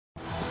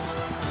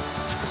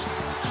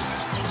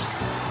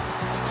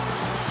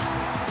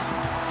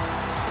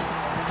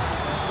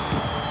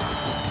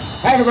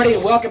Hi, everybody,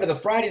 and welcome to the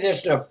Friday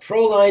edition of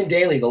Proline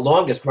Daily, the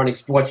longest-running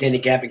sports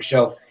handicapping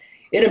show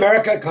in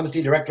America. It comes to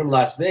you direct from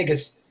Las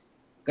Vegas.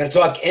 Going to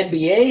talk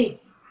NBA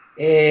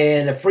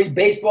and a free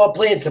baseball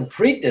play and some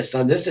Preakness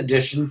on this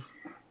edition.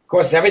 Of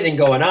course, everything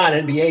going on,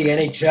 NBA,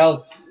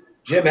 NHL.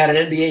 Jim had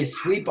an NBA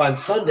sweep on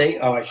Sunday.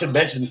 Oh, I should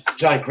mention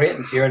John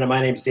Creighton's here, and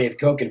my name's Dave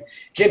Cokin.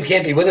 Jim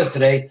can't be with us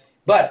today,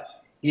 but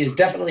he is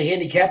definitely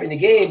handicapping the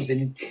games.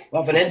 And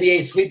off an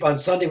NBA sweep on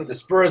Sunday with the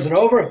Spurs and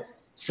over.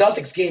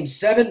 Celtics Game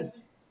 7.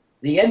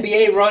 The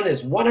NBA run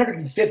is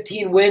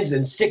 115 wins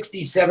and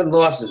 67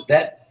 losses.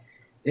 That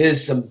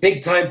is some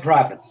big-time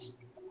profits.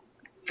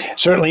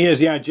 Certainly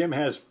is. Yeah, Jim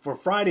has, for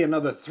Friday,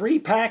 another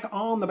 3-pack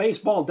on the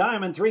baseball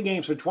diamond. 3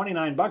 games for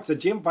 $29 at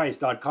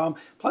jimfeist.com.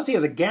 Plus, he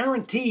has a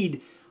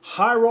guaranteed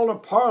high roller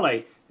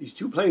parlay. These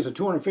 2 plays are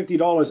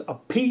 $250 a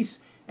piece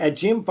at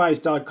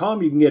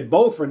jimfeist.com. You can get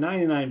both for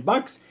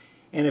 $99.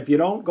 And if you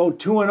don't go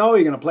 2-0,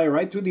 you're going to play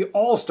right through the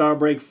All-Star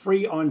break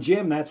free on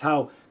Jim. That's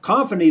how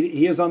confident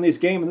he is on this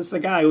game. And this is a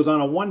guy who's on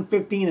a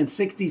 115 and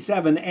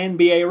 67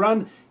 NBA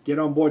run. Get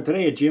on board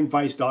today at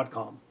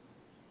jimfeist.com.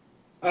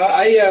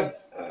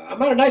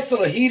 I'm on a nice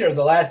little heater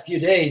the last few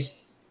days.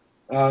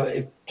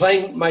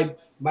 Playing my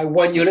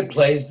one unit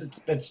plays.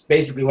 That's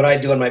basically what I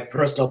do in my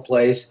personal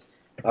plays.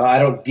 I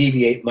don't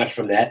deviate much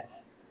from that.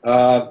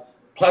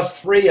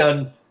 +3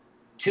 on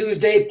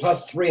Tuesday,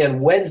 +3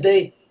 on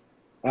Wednesday.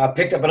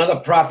 Picked up another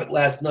profit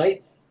last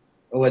night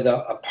with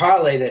a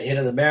parlay that hit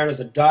on the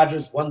Mariners and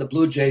Dodgers, won the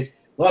Blue Jays,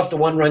 lost a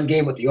 1-run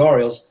game with the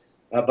Orioles.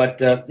 But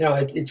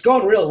it's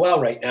going real well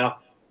right now.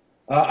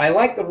 I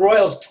like the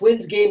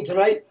Royals-Twins game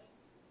tonight,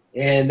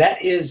 and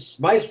that is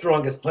my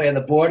strongest play on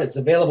the board. It's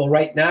available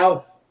right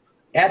now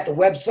at the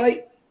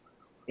website.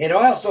 And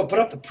I also put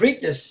up the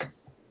Preakness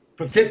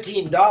for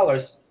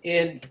 $15.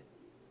 And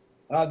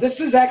this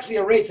is actually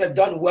a race I've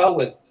done well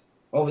with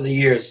over the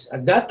years.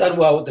 I've not done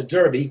well with the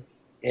Derby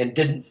and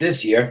didn't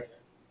this year.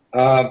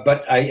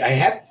 But I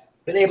have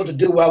been able to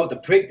do well with the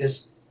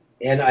Preakness,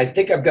 and I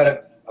think I've got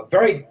a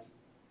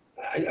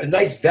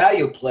nice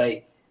value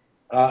play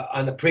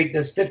on the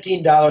Preakness,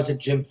 $15 at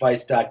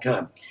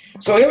jimfeist.com.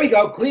 So here we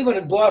go, Cleveland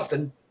and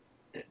Boston.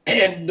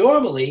 And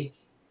normally,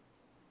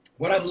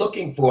 what I'm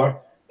looking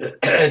for,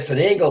 it's an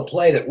angle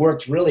play that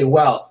works really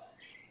well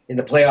in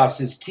the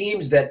playoffs, is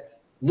teams that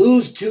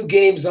lose 2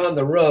 games on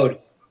the road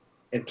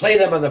and play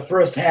them on the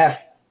first half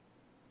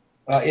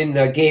in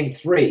Game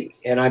 3.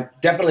 And I'm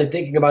definitely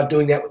thinking about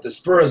doing that with the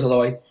Spurs,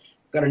 although I'm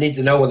going to need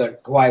to know whether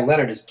Kawhi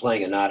Leonard is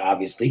playing or not,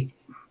 obviously.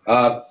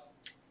 The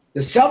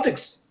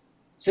Celtics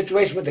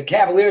situation with the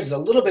Cavaliers is a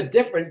little bit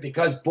different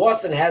because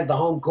Boston has the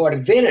home court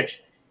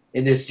advantage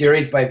in this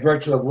series by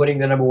virtue of winning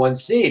the #1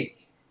 seed.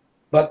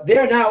 But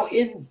they're now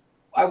in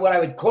what I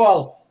would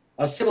call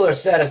a similar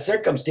set of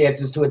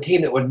circumstances to a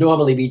team that would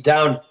normally be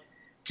down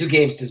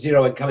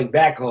 2-0 and coming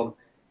back home.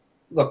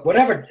 Look,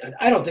 whatever,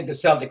 I don't think the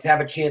Celtics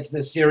have a chance in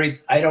this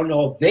series. I don't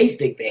know if they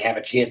think they have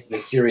a chance in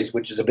this series,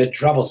 which is a bit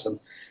troublesome.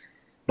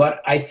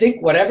 But I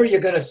think whatever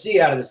you're going to see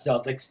out of the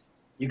Celtics,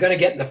 you're going to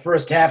get in the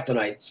first half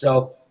tonight.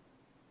 So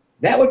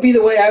that would be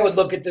the way I would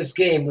look at this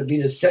game, would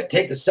be to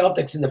take the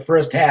Celtics in the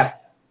first half.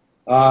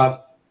 I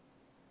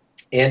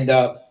think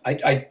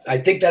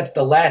that's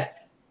the last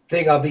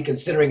thing I'll be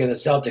considering in the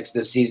Celtics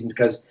this season,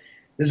 because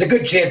there's a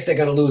good chance they're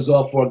going to lose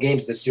all 4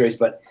 games this series.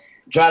 But,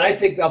 John, I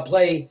think they'll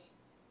play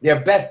their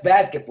best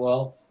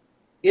basketball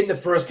in the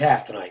first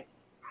half tonight.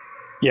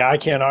 Yeah, I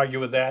can't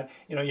argue with that.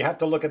 You know, you have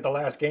to look at the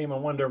last game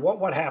and wonder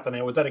what happened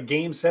there. Was that a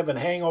Game 7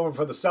 hangover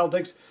for the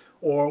Celtics,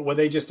 or were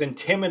they just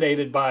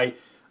intimidated by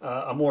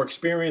a more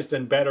experienced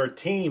and better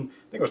team?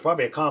 I think it was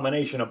probably a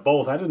combination of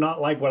both. I did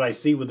not like what I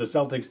see with the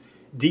Celtics'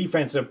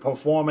 defensive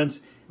performance.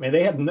 I mean,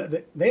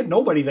 they had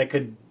nobody that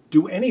could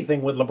do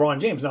anything with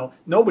LeBron James. Now,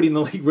 nobody in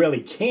the league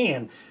really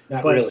can.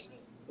 Not but really.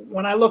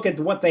 When I look at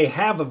what they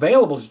have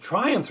available to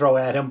try and throw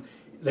at him,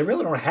 they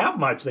really don't have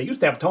much. They used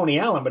to have Tony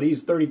Allen, but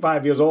he's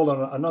 35 years old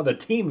on another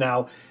team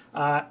now.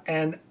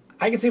 And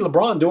I can see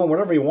LeBron doing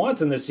whatever he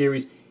wants in this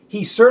series.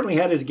 He certainly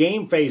had his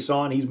game face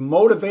on. He's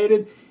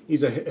motivated.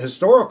 He's a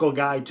historical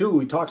guy, too.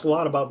 He talks a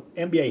lot about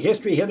NBA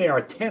history. Here they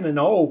are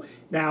 10-0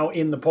 now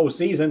in the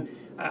postseason.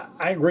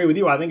 I agree with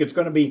you. I think it's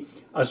going to be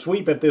a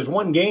sweep. If there's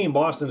one game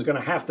Boston's going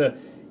to have to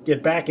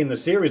get back in the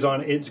series on,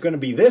 it's going to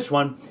be this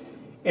one.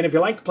 And if you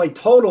like to play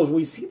totals,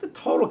 we see the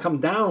total come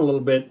down a little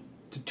bit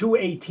to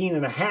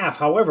 218.5.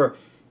 However,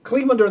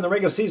 Cleveland during the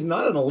regular season,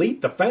 not an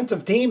elite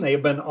defensive team. They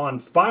have been on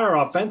fire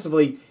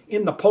offensively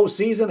in the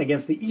postseason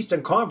against the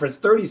Eastern Conference,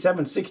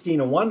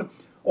 37-16-1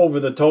 over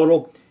the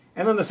total.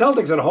 And then the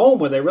Celtics at home,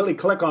 where they really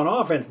click on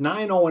offense,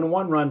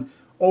 9-0-1 run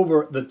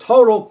over the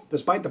total,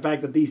 despite the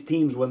fact that these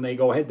teams, when they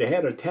go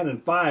head-to-head, are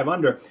 10-5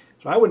 under.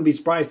 So I wouldn't be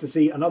surprised to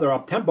see another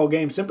up-tempo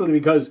game, simply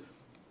because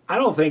I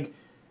don't think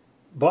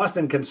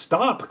Boston can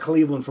stop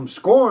Cleveland from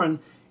scoring.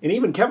 And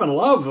even Kevin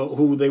Love,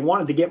 who they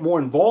wanted to get more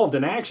involved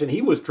in action,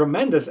 he was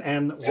tremendous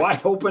and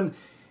wide open,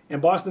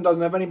 and Boston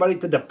doesn't have anybody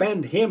to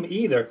defend him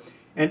either.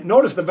 And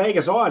notice the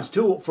Vegas odds,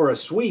 too, for a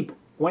sweep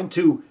went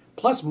to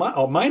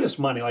minus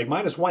money, like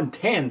minus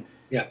 110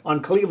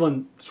 on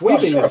Cleveland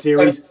sweeping the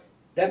series.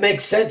 That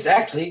makes sense,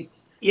 actually.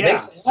 Yeah.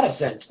 Makes a lot of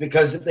sense,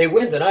 because if they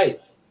win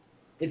tonight,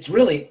 it's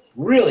really,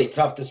 really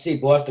tough to see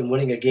Boston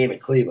winning a game at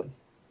Cleveland.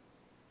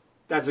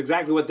 That's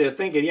exactly what they're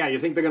thinking. Yeah, you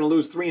think they're going to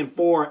lose 3 and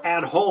 4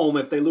 at home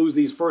if they lose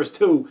these first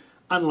two?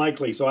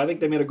 Unlikely. So I think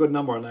they made a good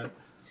number on that.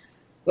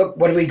 Look,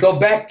 when we go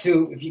back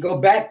to, if you go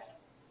back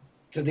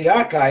to the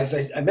archives,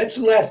 I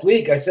mentioned last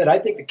week, I said I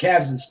think the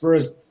Cavs and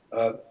Spurs,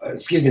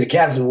 the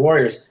Cavs and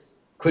Warriors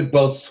could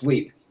both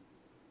sweep.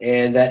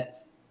 And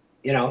that,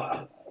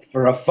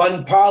 for a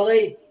fun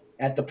parlay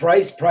at the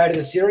price prior to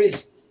the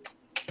series,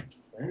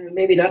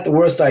 maybe not the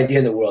worst idea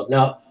in the world.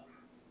 Now,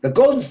 the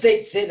Golden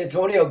State-San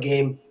Antonio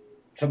game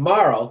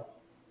tomorrow,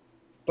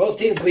 both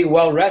teams will be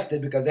well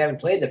rested because they haven't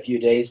played in a few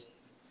days.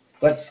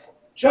 But,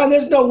 John,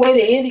 there's no way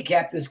to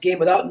handicap this game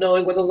without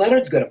knowing whether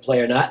Leonard's going to play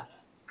or not,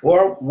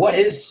 or what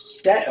his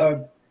stat,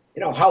 or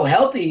how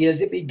healthy he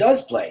is if he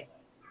does play.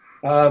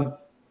 I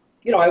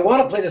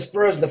want to play the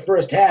Spurs in the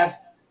first half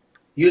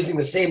using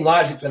the same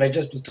logic that I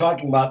just was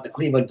talking about in the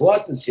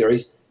Cleveland-Boston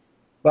series.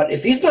 But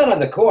if he's not on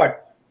the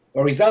court,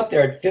 or he's out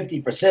there at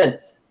 50%, I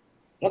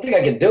don't think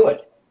I can do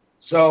it.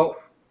 So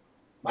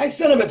my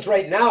sentiments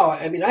right now,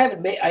 I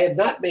have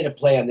not made a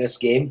play on this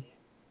game,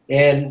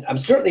 and I'm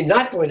certainly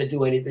not going to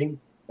do anything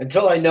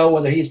until I know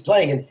whether he's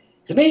playing. And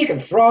to me, you can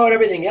throw out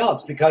everything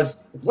else,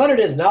 because if Leonard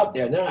isn't out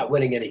there, they're not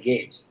winning any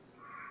games.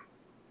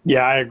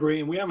 Yeah, I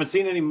agree. And we haven't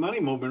seen any money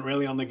movement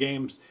really on the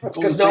games. That's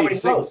because nobody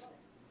knows.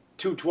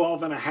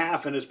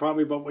 212.5, and it's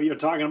probably about what you're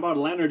talking about.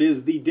 Leonard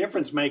is the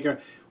difference maker.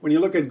 When you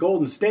look at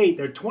Golden State,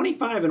 they're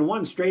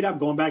 25-1 straight up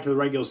going back to the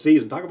regular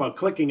season. Talk about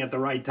clicking at the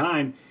right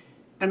time.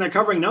 And they're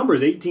covering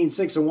numbers,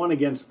 18-6-1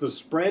 against the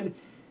spread.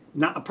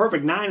 Not a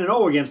perfect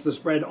 9-0 against the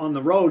spread on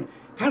the road.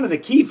 Kind of the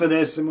key for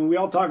this, we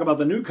all talk about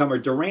the newcomer,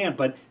 Durant,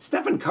 but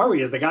Stephen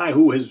Curry is the guy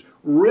who has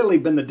really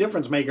been the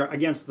difference maker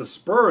against the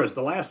Spurs.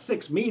 The last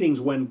 6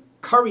 meetings when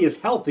Curry is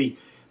healthy,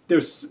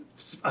 there's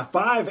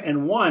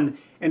 5-1,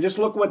 and just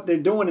look what they're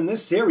doing in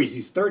this series.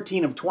 He's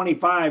 13 of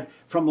 25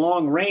 from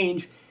long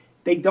range.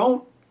 They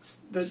don't.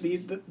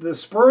 The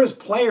Spurs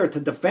player to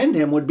defend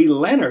him would be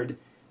Leonard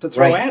to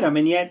throw at him,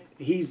 and yet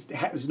he's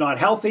not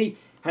healthy.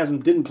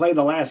 Didn't play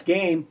the last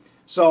game.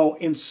 So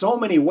in so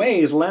many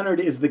ways,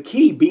 Leonard is the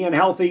key, being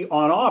healthy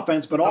on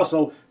offense, but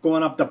also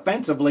going up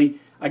defensively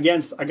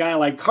against a guy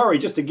like Curry,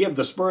 just to give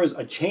the Spurs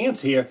a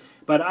chance here.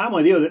 But I'm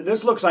with you.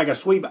 This looks like a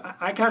sweep.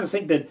 I kind of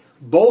think that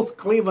both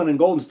Cleveland and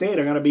Golden State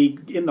are going to be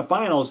in the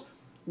finals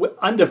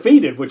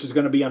undefeated, which is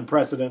going to be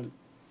unprecedented.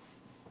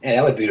 Yeah,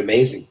 that would be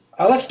amazing.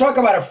 Let's talk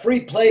about a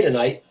free play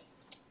tonight.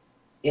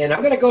 And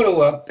I'm going to go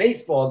to a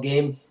baseball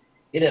game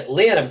in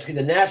Atlanta between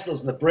the Nationals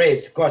and the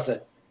Braves. Of course,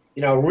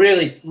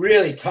 really,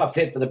 really tough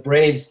hit for the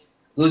Braves,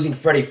 losing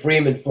Freddie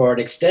Freeman for an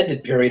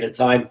extended period of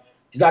time.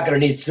 He's not going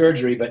to need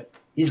surgery, but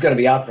he's going to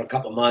be out for a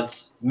couple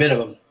months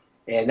minimum.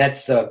 And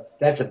that's a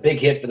big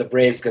hit for the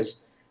Braves,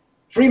 because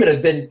Freeman has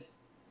been,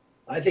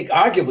 I think,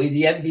 arguably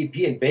the MVP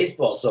in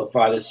baseball so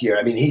far this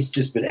year. He's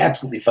just been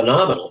absolutely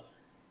phenomenal.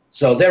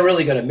 So they're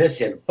really going to miss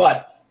him.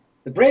 But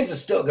the Braves are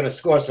still going to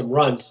score some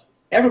runs.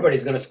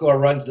 Everybody's going to score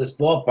runs in this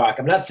ballpark.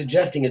 I'm not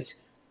suggesting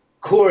it's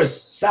Coors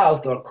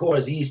South or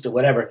Coors East or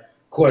whatever,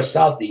 Coors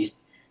Southeast.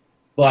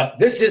 But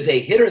this is a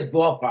hitter's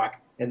ballpark,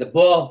 and the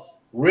ball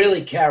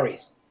really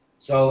carries.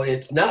 So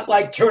it's not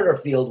like Turner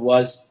Field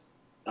was.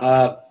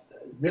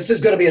 This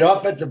is going to be an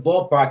offensive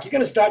ballpark. You're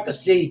going to start to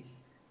see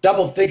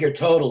double-figure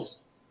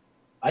totals,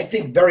 I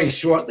think, very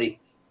shortly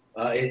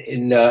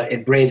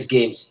in Braves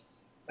games.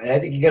 I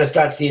think you're going to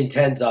start seeing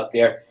 10s out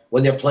there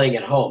when they're playing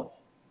at home.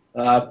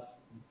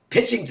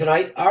 Pitching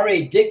tonight,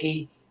 R.A.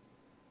 Dickey,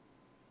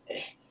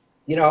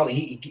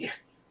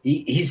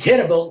 he's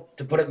hittable,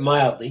 to put it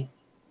mildly.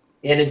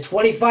 And in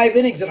 25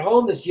 innings at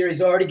home this year,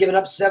 he's already given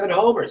up 7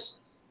 homers.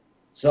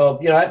 So,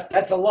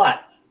 that's a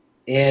lot.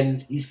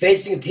 And he's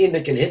facing a team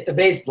that can hit the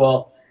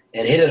baseball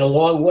and hit it a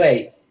long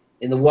way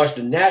in the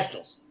Washington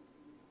Nationals.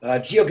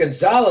 Gio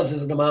Gonzalez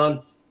is on the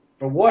mound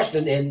for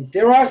Washington, and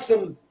there are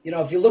some,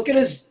 if you look at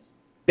his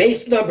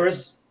base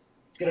numbers,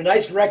 he's got a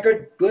nice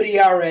record, good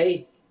ERA.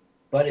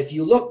 But if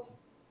you look,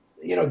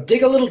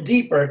 dig a little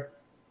deeper,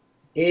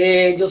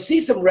 and you'll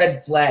see some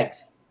red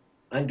flags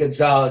on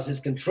Gonzalez. His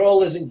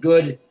control isn't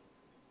good.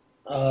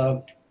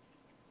 Couple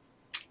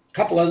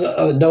of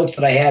other notes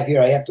that I have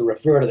here, I have to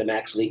refer to them,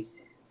 actually,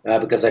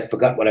 because I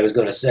forgot what I was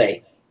going to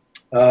say.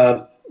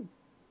 Well,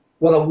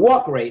 the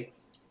walk rate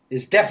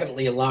is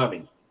definitely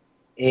alarming.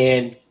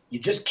 And you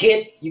just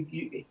can't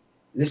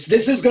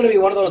this is going to be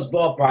one of those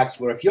ballparks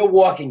where if you're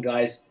walking,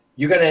 guys,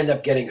 you're going to end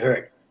up getting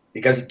hurt,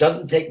 because it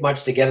doesn't take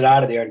much to get it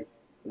out of there, and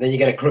then you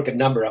get a crooked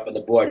number up on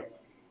the board.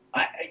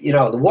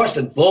 The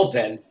Washington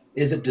bullpen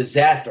is a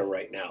disaster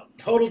right now.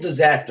 Total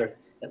disaster.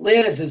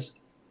 Atlanta's is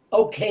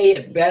okay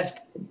at best.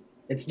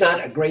 It's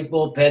not a great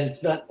bullpen.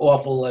 It's not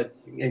awful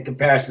in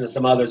comparison to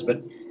some others.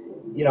 But,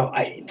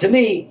 to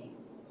me,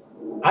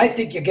 I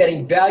think you're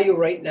getting value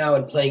right now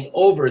in playing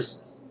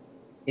overs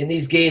in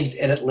these games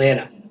in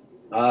Atlanta.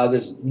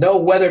 There's no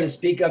weather to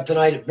speak of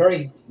tonight. A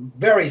very,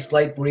 very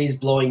slight breeze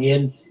blowing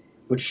in,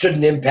 which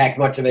shouldn't impact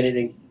much of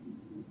anything.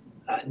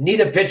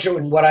 neither pitcher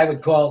in what I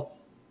would call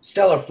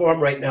stellar form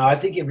right now. I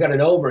think you've got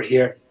an over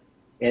here,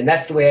 and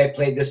that's the way I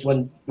played this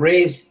one.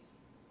 Braves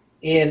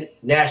and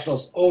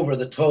Nationals over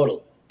the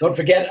total. Don't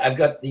forget, I've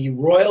got the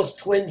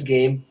Royals-Twins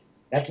game.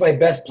 That's my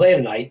best play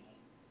tonight,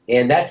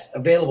 and that's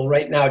available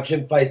right now at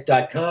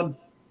jimfeist.com.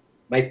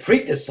 My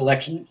Preakness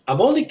selection,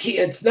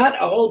 it's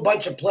not a whole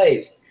bunch of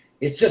plays.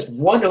 It's just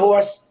one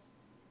horse.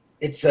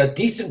 It's a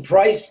decent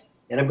price,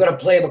 and I'm going to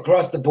play him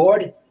across the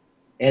board,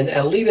 and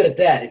I'll leave it at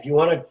that. If you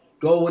want to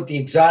go with the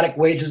exotic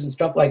wages and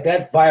stuff like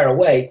that, fire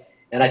away.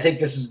 And I think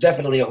this is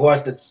definitely a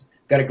horse that's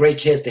got a great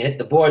chance to hit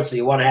the board, so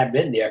you want to have him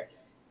in there.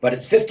 But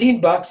it's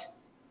 $15,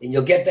 and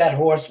you'll get that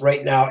horse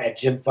right now at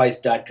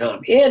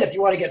jimfeist.com. And if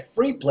you want to get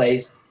free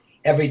plays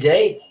every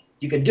day,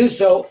 you can do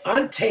so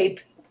on tape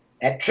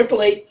at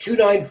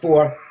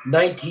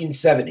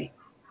 888-294-1970.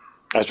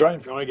 That's right.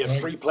 If you want to get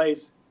free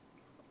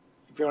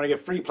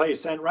plays,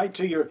 sent right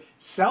to your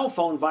cell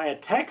phone via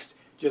text,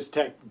 just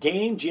text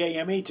GAME,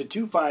 G-A-M-E, to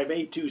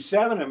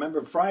 25827.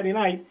 Remember, Friday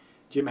night,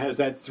 Jim has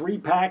that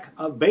 3-pack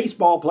of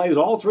baseball plays,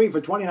 all three for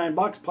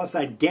 $29, plus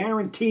that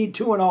guaranteed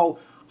 2-0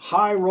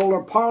 high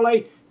roller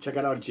parlay. Check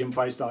it out at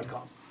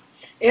jimfeist.com.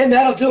 And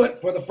that'll do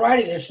it for the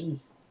Friday edition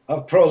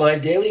of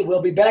Proline Daily.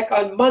 We'll be back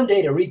on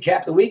Monday to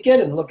recap the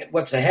weekend and look at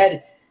what's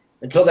ahead.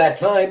 Until that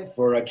time,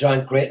 for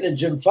John Creighton and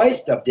Jim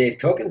Feist, I'm Dave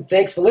Cokin.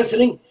 Thanks for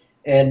listening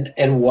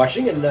and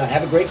watching, and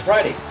have a great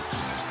Friday.